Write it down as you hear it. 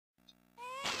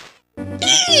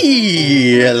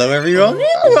Hello everyone,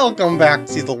 and welcome back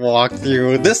to the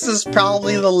walkthrough. This is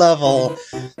probably the level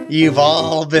you've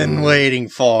all been waiting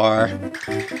for.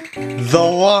 The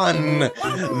one,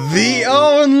 the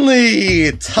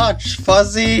only, touch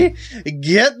fuzzy,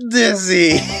 get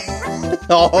dizzy.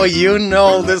 Oh, you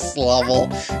know this level.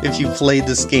 If you played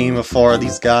this game before,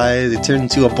 these guys, they turn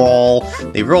into a ball,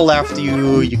 they roll after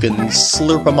you, you can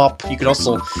slurp them up, you can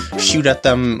also shoot with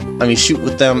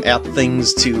them at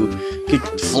things to get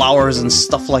flowers and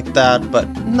stuff like that, but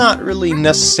not really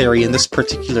necessary in this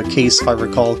particular case, if I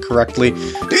recall correctly.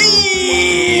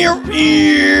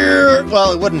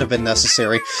 Well, it wouldn't have been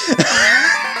necessary.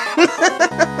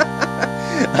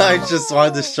 I just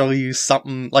wanted to show you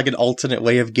something, like an alternate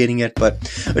way of getting it, but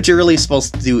what you're really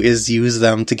supposed to do is use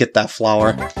them to get that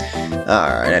flower.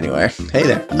 Alright, anyway. Hey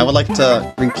there. I would like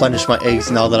to replenish my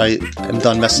eggs now that I am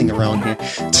done messing around here.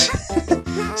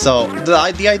 So, the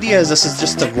idea is this is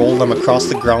just to roll them across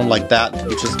the ground like that,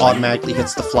 which just automatically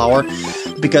hits the flower.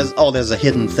 Because, oh, there's a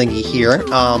hidden thingy here.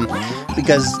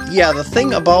 Because, yeah, the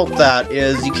thing about that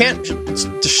is you can't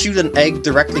just shoot an egg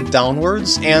directly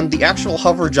downwards, and the actual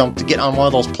hover jump to get on one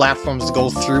of those platforms to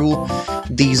go through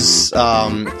these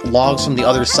logs from the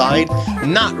other side,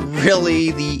 not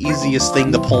really the easiest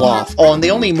thing to pull off. Oh, and they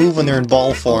only move when they're in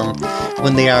ball form,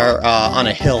 when they are on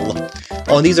a hill.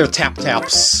 Oh, and these are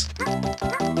tap-taps.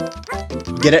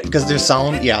 Get it? Because their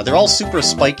sound, yeah, they're all super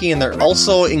spiky, and they're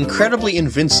also incredibly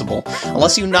invincible,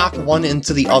 unless you knock one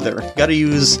into the other. You gotta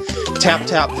use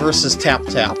tap-tap versus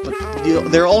tap-tap, but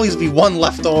there'll always be one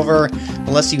left over,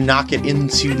 unless you knock it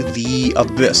into the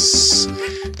abyss.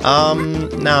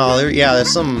 Now,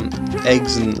 there's some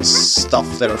eggs and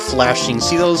stuff that are flashing.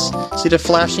 See those? See the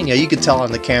flashing? Yeah, you can tell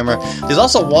on the camera. There's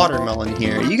also watermelon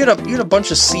here. You get a bunch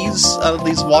of seeds out of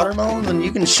these watermelons, and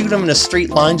you can shoot them in a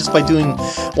straight line just by doing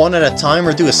one at a time,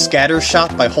 or do a scatter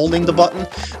shot by holding the button.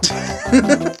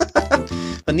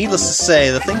 But needless to say,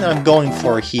 the thing that I'm going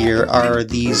for here are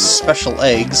these special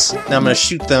eggs. Now I'm going to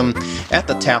shoot them at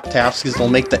the tap-taps because they'll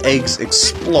make the eggs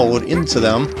explode into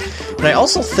them. And I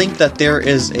also think that there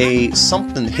is a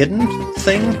something hidden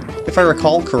thing, if I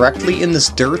recall correctly, in this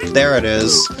dirt. There it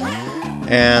is.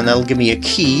 And that'll give me a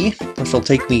key, which will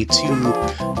take me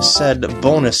to said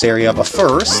bonus area. But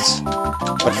first,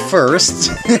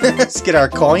 let's get our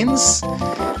coins.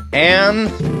 And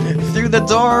through the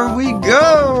door we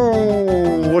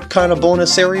go! What kind of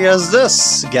bonus area is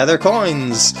this? Gather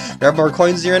coins. Grab more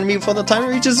coins to your enemy before the timer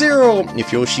reaches 0.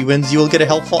 If Yoshi wins, you will get a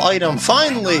helpful item.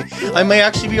 Finally! I may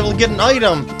actually be able to get an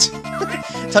item!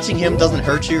 Touching him doesn't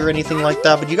hurt you or anything like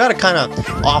that, but you gotta kind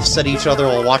of offset each other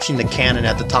while watching the cannon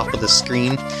at the top of the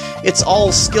screen. It's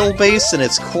all skill-based, and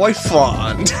it's quite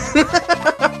fun.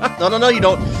 No, you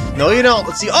don't. No, you don't.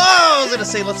 Let's see. Oh, I was gonna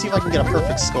say, let's see if I can get a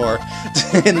perfect score.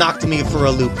 It knocked me for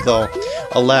a loop, though.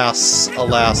 Alas,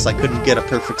 I couldn't get a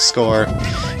perfect score.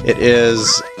 It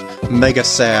is mega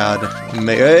sad.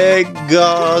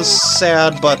 Mega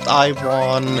sad, but I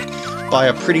won by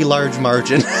a pretty large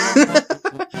margin.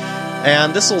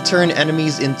 And this will turn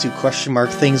enemies into question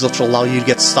mark things, which will allow you to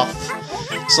get stuff.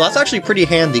 So that's actually pretty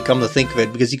handy, come to think of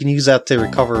it, because you can use that to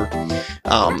recover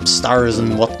stars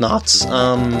and whatnot.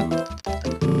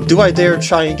 Do I dare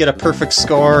try and get a perfect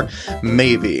score?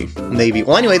 Maybe.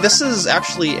 Well, anyway, this is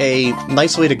actually a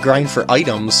nice way to grind for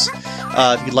items,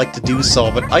 if you'd like to do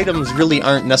so, but items really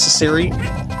aren't necessary.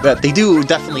 But they do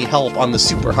definitely help on the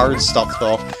super hard stuff,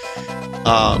 though.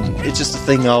 It's just a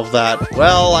thing of that,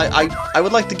 well, I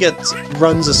would like to get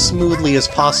runs as smoothly as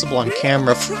possible on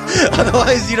camera,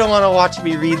 otherwise you don't want to watch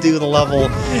me redo the level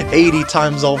 80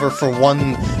 times over for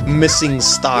one missing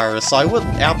star, so I would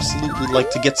absolutely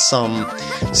like to get some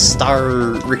star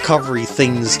recovery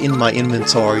things in my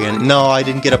inventory, and no, I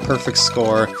didn't get a perfect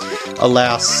score,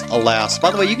 alas.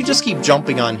 By the way, you can just keep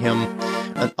jumping on him.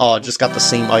 Oh, I just got the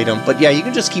same item. But yeah, you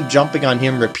can just keep jumping on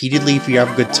him repeatedly if you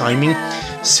have good timing.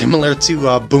 Similar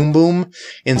to Boom Boom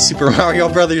in Super Mario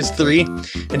Bros. 3.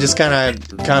 And just kind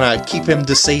of keep him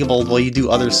disabled while you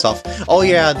do other stuff. Oh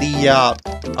yeah,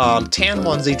 the tan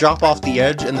ones, they drop off the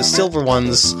edge, and the silver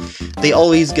ones, they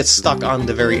always get stuck on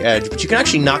the very edge. But you can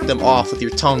actually knock them off with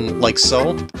your tongue, like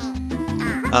so.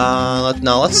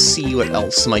 Now let's see what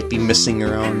else might be missing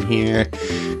around here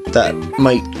that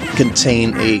might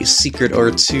contain a secret or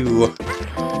two.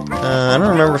 I don't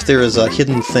remember if there is a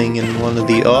hidden thing in one of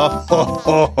the...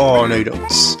 Oh, no you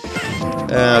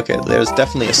don't. Okay, there's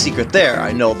definitely a secret there,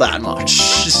 I know that much.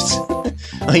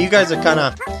 You guys are kind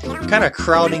of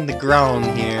crowding the ground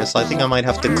here, so I think I might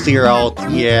have to clear out...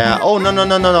 Yeah. Oh, no,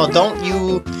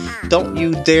 don't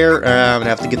you dare... I'm gonna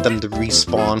have to get them to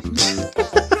respawn.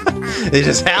 They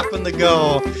just happen to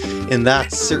go in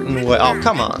that certain way. Oh,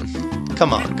 come on.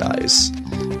 Come on, guys.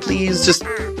 Please, just...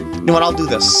 You know what, I'll do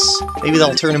this. Maybe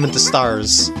that'll turn them into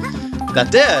stars. That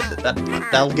did!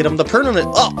 That'll get them the permanent...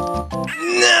 Oh!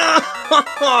 No!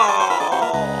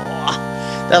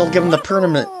 That'll give them the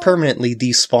permanently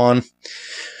despawn.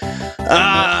 And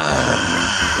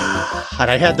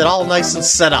I had that all nice and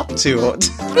set up, too.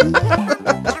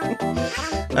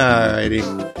 Alrighty.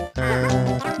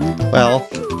 Well,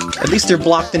 at least they're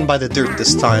blocked in by the dirt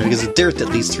this time, because the dirt at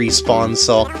least respawns,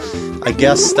 so I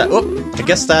guess that... Oh! I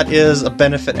guess that is a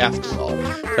benefit after all.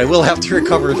 But I will have to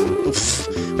recover... Oof,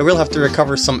 I will have to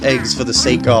recover some eggs for the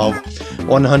sake of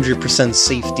 100%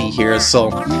 safety here,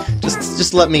 so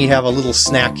just let me have a little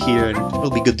snack here and we'll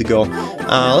be good to go.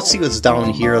 Let's see what's down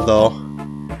here, though.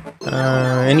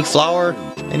 Any flour?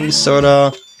 Any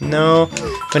soda? No?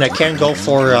 I mean, I can go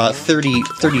for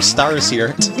 30 stars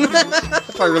here,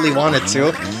 if I really wanted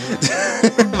to,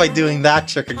 by doing that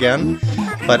trick again.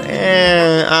 But,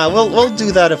 we'll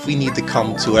do that if we need to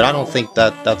come to it. I don't think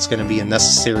that's going to be a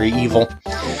necessary evil.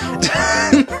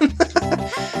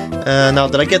 Now,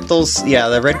 did I get those? Yeah,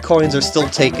 the red coins are still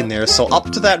taken there, so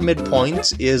up to that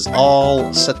midpoint is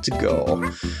all set to go.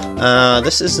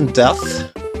 This isn't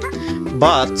death,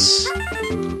 but...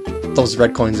 Those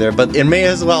red coins there, but it may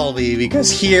as well be,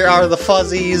 because here are the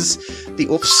fuzzies.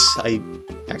 Oops, I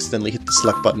accidentally hit the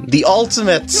select button. The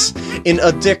ultimate in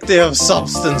addictive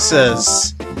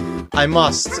substances. I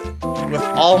must, with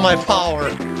all my power,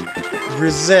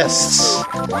 resist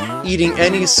eating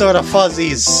any sort of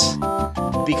fuzzies,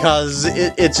 because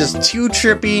it's just too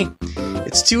trippy,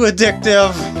 it's too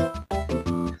addictive,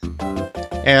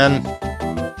 and...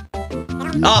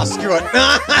 Oh, screw it!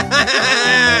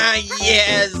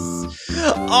 Yes!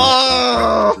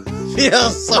 Oh!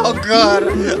 Feels so good!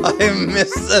 I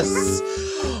miss this!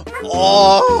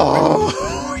 Oh!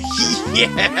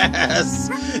 Yes!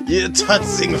 You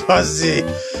touching fuzzy!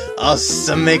 Our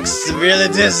stomach's really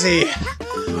dizzy!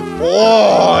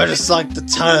 Oh, just like the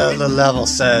title of the level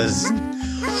says.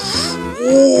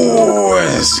 Oh,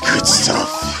 it's good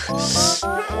stuff!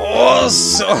 Oh,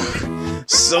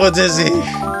 so dizzy!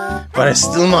 But I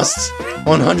still must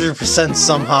 100%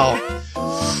 somehow.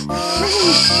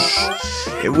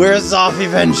 It wears off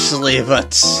eventually,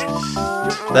 but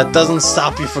that doesn't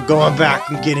stop you from going back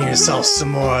and getting yourself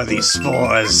some more of these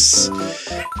spores.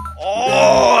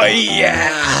 Oh,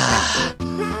 yeah!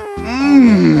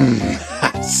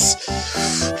 That's...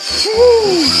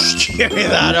 Give me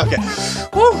that, okay.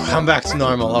 Whew, I'm back to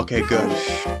normal, okay, good.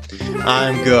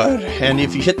 I'm good. And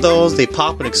if you hit those, they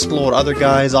pop and explode other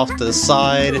guys off to the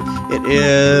side. It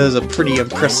is a pretty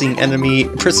impressive enemy,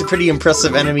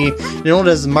 known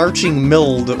as Marching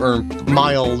Mild, or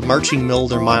Mild, Marching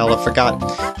Mild, or Mild, I forgot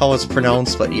how it's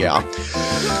pronounced, but yeah.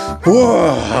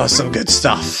 Whoa, some good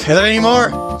stuff. Are there any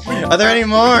more? Are there any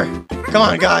more? Come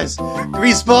on, guys.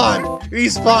 Respawn!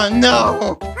 Respawn!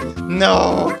 No!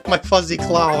 No! My fuzzy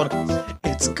cloud.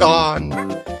 It's gone.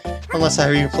 Unless I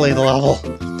replay the level.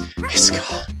 It's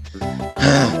gone.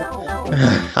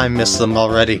 I miss them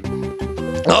already.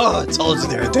 Oh, I told you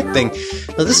they're addicting.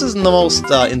 Now, this isn't the most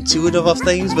intuitive of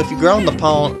things, but if you ground the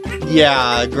pound,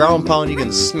 yeah, ground pound, you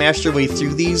can smash your way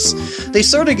through these. They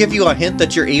sort of give you a hint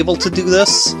that you're able to do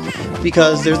this,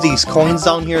 because there's these coins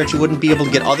down here that you wouldn't be able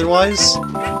to get otherwise.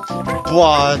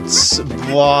 But,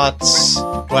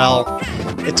 well,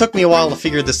 it took me a while to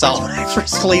figure this out when I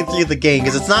first played through the game,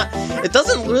 because it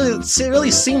doesn't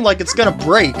really seem like it's gonna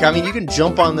break. I mean, you can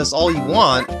jump on this all you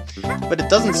want, but it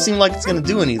doesn't seem like it's gonna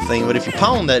do anything. But if you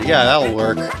pound it, yeah, that'll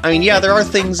work. I mean, yeah, there are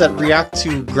things that react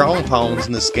to ground pounds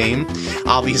in this game,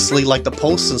 obviously, like the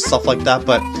posts and stuff like that,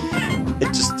 but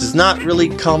it just does not really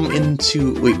come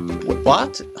into... Wait,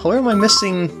 what? How am I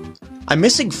missing... I'm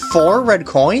missing 4 red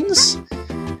coins?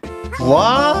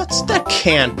 What? That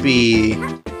can't be...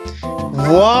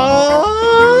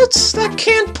 What? That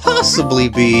can't possibly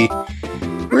be.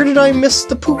 Where did I miss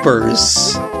the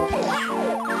poopers?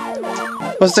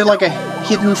 Was there like a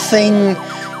hidden thing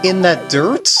in that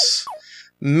dirt?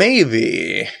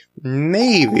 Maybe.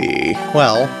 Maybe.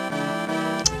 Well.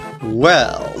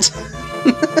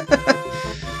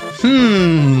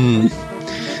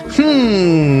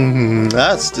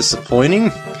 That's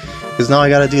disappointing. Because now I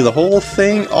gotta do the whole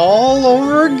thing all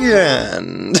over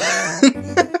again.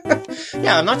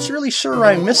 Yeah, I'm not really sure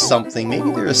I missed something. Maybe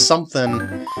there is something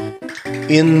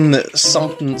in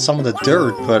some of the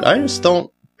dirt, but I just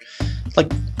don't...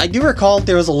 Like, I do recall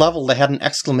there was a level that had an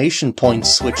exclamation point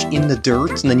switch in the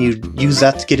dirt, and then you use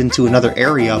that to get into another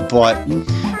area, but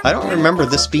I don't remember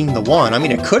this being the one. I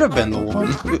mean, it could have been the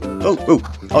one.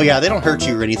 Oh yeah, they don't hurt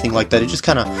you or anything like that. It just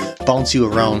kind of bounce you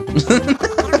around.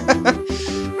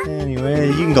 Anyway. Anyway,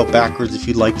 you can go backwards if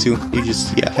you'd like to. You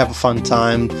just, yeah, have a fun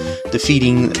time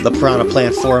defeating the piranha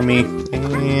plant for me.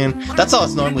 And that's how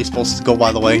it's normally supposed to go,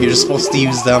 by the way. You're just supposed to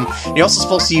use them. You're also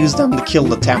supposed to use them to kill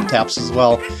the tap-taps as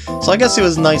well. So I guess it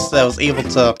was nice that I was able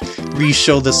to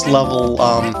re-show this level.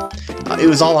 It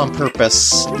was all on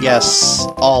purpose. Yes,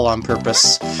 all on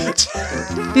purpose.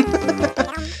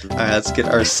 Alright, let's get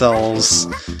ourselves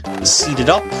seated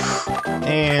up.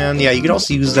 And yeah, you can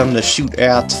also use them to shoot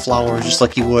at flowers just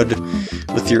like you would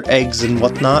with your eggs and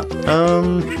whatnot.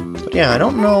 But yeah, I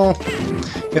don't know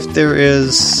if there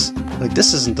is... Like,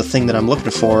 this isn't the thing that I'm looking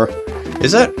for.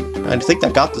 Is it? I think I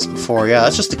got this before. Yeah,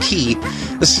 that's just a key.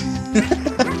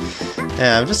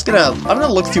 Yeah, I'm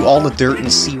gonna look through all the dirt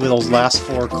and see where those last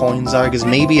 4 coins are, because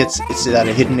maybe it's at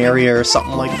a hidden area or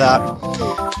something like that.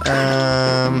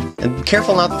 And be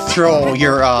careful not to throw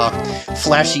your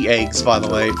flashy eggs, by the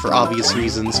way, for obvious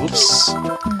reasons. Whoops.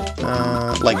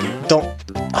 Like, don't...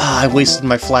 I wasted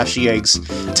my flashy eggs.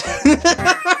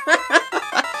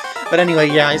 But anyway,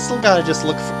 yeah, I still gotta just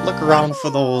look around for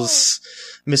those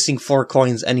missing 4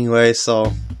 coins anyway,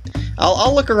 so...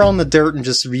 I'll look around the dirt and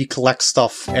just recollect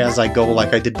stuff as I go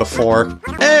like I did before.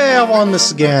 Hey, I won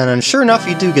this again, and sure enough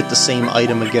you do get the same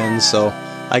item again, so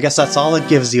I guess that's all it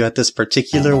gives you at this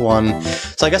particular one.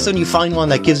 So I guess when you find one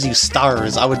that gives you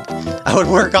stars, I would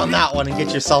work on that one and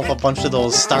get yourself a bunch of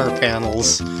those star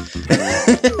panels.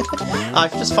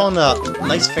 I've just found a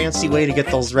nice fancy way to get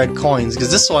those red coins,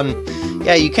 because this one,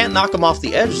 yeah, you can't knock them off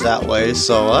the edge that way,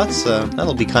 so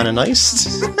that'll be kind of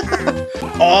nice.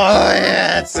 Oh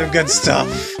yeah, that's some good stuff.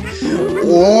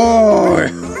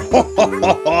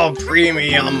 Oh,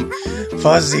 premium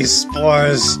fuzzy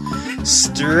spores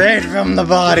straight from the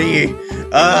body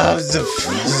of the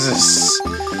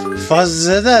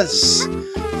fuzzies.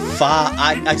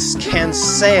 I just can't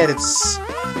say it. It's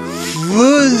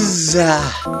fuzza.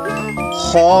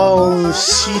 Oh,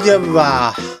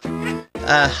 shidaba.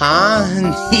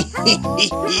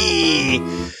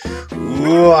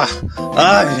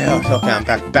 Okay, I'm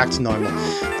back to normal.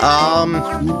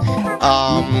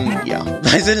 Yeah.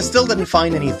 I still didn't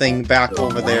find anything back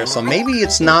over there, so maybe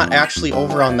it's not actually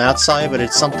over on that side, but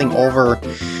it's something over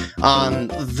on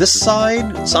this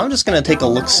side. So I'm just gonna take a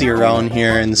look-see around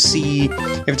here and see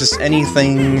if there's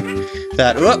anything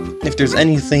that... if there's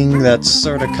anything that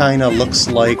sort of kind of looks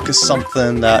like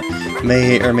something that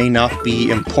may or may not be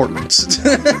important.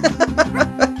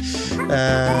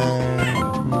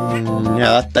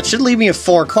 Yeah, that should leave me with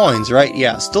 4 coins, right?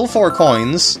 Yeah, still 4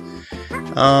 coins.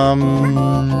 I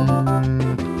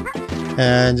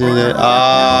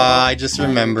just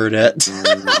remembered it.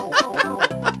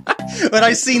 When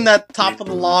I seen that top of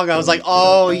the log, I was like,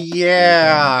 oh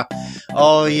yeah!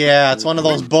 Oh yeah, it's one of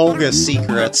those bogus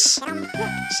secrets.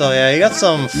 So yeah, you got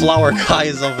some flower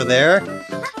guys over there.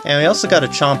 And we also got a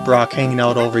chomp rock hanging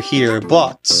out over here,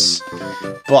 but...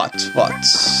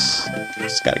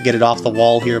 Just gotta get it off the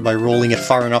wall here by rolling it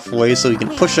far enough away so we can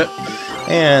push it.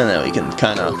 And then we can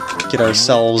kind of get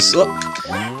ourselves...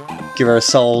 give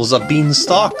ourselves a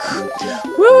beanstalk.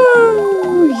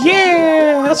 Woo!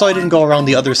 Yeah! That's why I didn't go around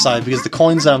the other side, because the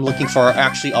coins that I'm looking for are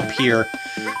actually up here.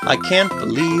 I can't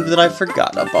believe that I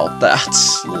forgot about that.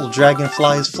 Little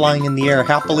dragonfly is flying in the air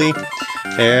happily.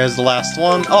 There's the last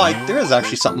one. Oh, there is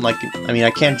actually something like... I mean,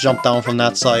 I can't jump down from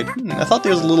that side. I thought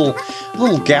there was a little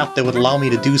gap that would allow me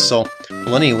to do so.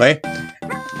 Well, anyway,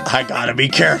 I gotta be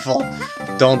careful.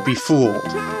 Don't be fooled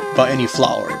by any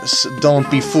flowers. Don't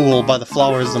be fooled by the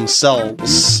flowers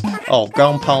themselves. Oh,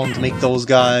 ground pound to make those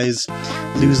guys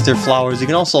lose their flowers. You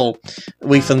can also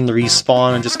wait for them to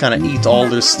respawn and just kind of eat all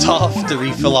their stuff to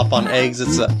refill up on eggs.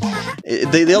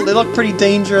 They look pretty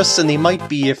dangerous, and they might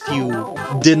be if you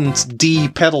didn't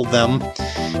de-pedal them,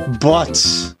 but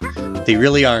they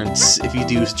really aren't if you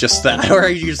do just that, or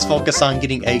you just focus on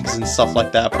getting eggs and stuff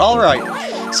like that. But alright,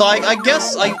 so I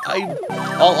guess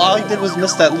all I did was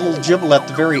miss that little gibble at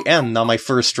the very end on my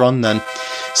first run then.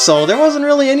 So there wasn't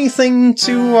really anything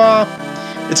too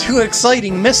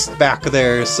exciting missed back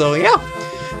there, so yeah.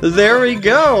 There we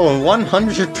go!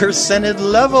 100%ed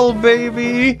level,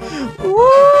 baby!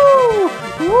 Woo!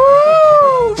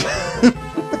 Woo!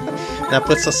 That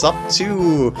puts us up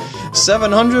to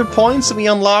 700 points, and we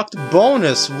unlocked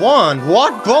bonus 1.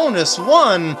 What? Bonus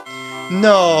 1?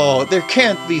 No, there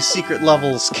can't be secret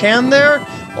levels, can there?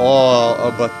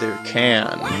 Oh, but there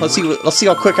can. Let's see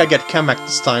how quick I get Kamek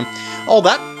this time. Oh,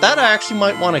 that I actually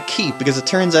might want to keep, because it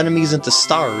turns enemies into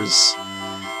stars.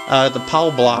 The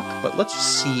POW block, but let's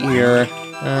just see here.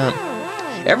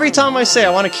 Every time I say I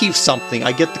want to keep something,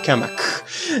 I get the Kamek.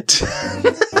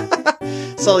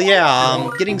 So yeah,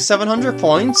 getting 700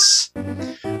 points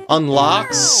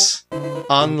unlocks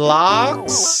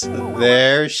unlocks.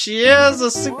 There she is, a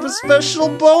super special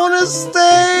bonus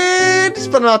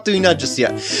stage! But I'm not doing that just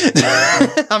yet.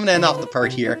 I'm gonna end off the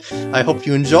part here. I hope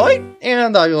you enjoyed,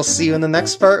 and I will see you in the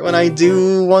next part when I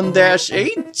do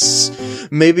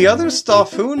 1-8. Maybe other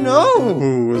stuff, who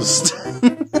knows?